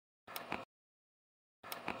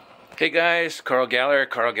Hey guys, Carl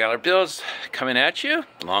Galler Builds coming at you.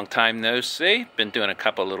 Long time no see. Been doing a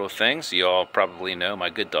couple little things. You all probably know my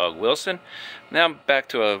good dog Wilson. Now I'm back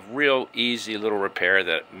to a real easy little repair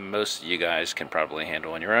that most of you guys can probably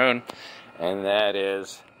handle on your own. And that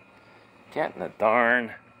is getting the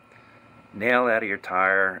darn nail out of your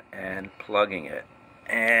tire and plugging it.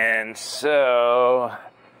 And so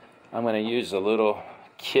I'm going to use a little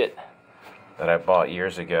kit that I bought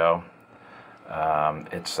years ago.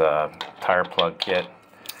 It's a tire plug kit.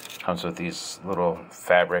 Comes with these little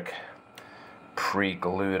fabric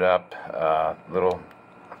pre-glued up little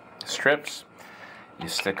strips. You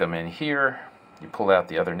stick them in here, you pull out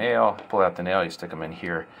the other nail, you stick them in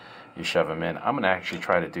here, you shove them in. I'm going to actually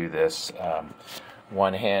try to do this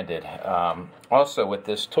one-handed. Also with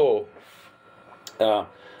this tool, a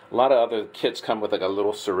lot of other kits come with like a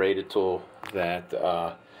little serrated tool that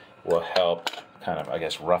will help kind of, I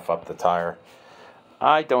guess, rough up the tire.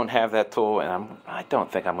 I don't have that tool, and I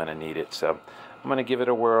don't think I'm going to need it, so I'm going to give it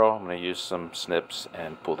a whirl. I'm going to use some snips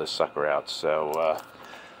and pull this sucker out, so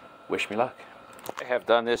wish me luck. I have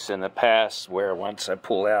done this in the past where once I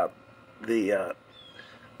pull out the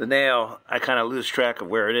nail, I kind of lose track of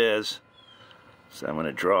where it is, so I'm going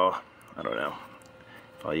to draw. I don't know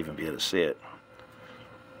if I'll even be able to see it.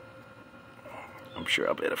 I'm sure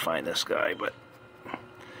I'll be able to find this guy, but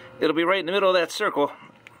it'll be right in the middle of that circle.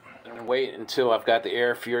 And wait until I've got the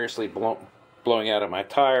air furiously blowing out of my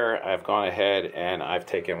tire. I've gone ahead and I've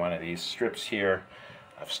taken one of these strips here.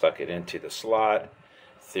 I've stuck it into the slot.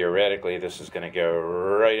 Theoretically, this is going to go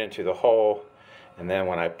right into the hole. And then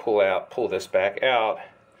when I pull this back out,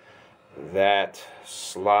 that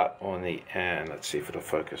slot on the end, let's see if it'll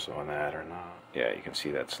focus on that or not. Yeah, you can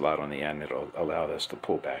see that slot on the end. It'll allow this to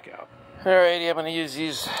pull back out. Alrighty, I'm going to use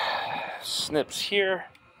these snips here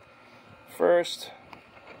first.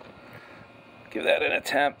 Give that an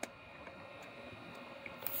attempt.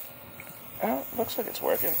 Oh, looks like it's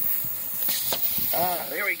working.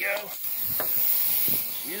 There we go.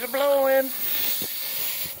 She's a blowing.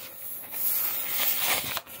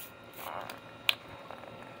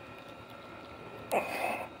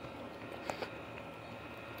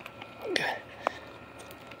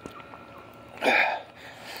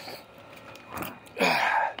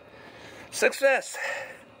 Success.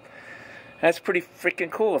 That's pretty freaking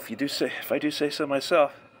cool if I do say so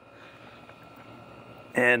myself.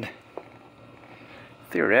 And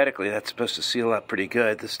theoretically that's supposed to seal up pretty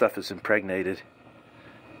good. This stuff is impregnated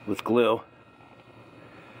with glue.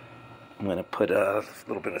 I'm going to put a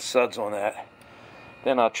little bit of suds on that.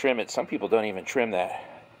 Then I'll trim it. Some people don't even trim that,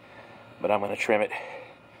 but I'm going to trim it.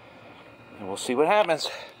 And we'll see what happens.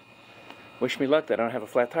 Wish me luck that I don't have a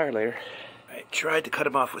flat tire later. I tried to cut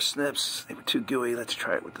them off with snips. They were too gooey. Let's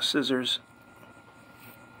try it with the scissors.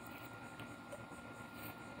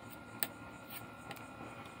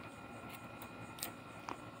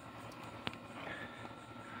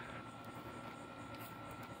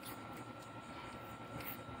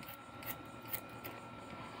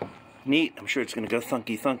 Neat. I'm sure it's going to go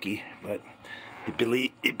thunky, but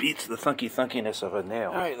it beats the thunkiness of a nail.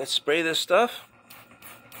 Alright, let's spray this stuff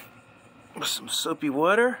with some soapy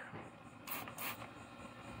water.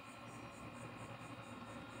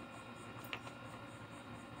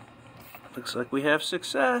 Looks like we have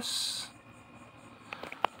success.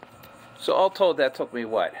 So all told, that took me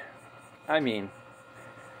what? I mean,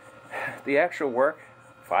 the actual work,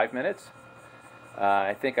 5 minutes.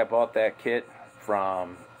 I think I bought that kit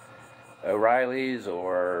from O'Reilly's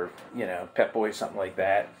or, you know, Pep Boy, something like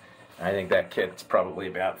that. I think that kit's probably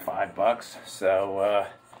about $5. So,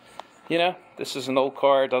 you know, this is an old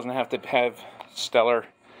car. It doesn't have to have stellar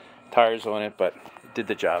tires on it, but it did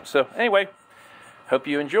the job. So, anyway, hope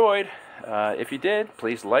you enjoyed. If you did,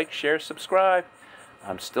 please like, share, subscribe.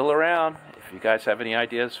 I'm still around. If you guys have any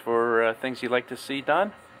ideas for things you'd like to see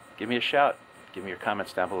done, give me a shout. Give me your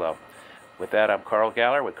comments down below. With that, I'm Carl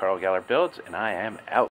Galler with Carl Galler Builds, and I am out.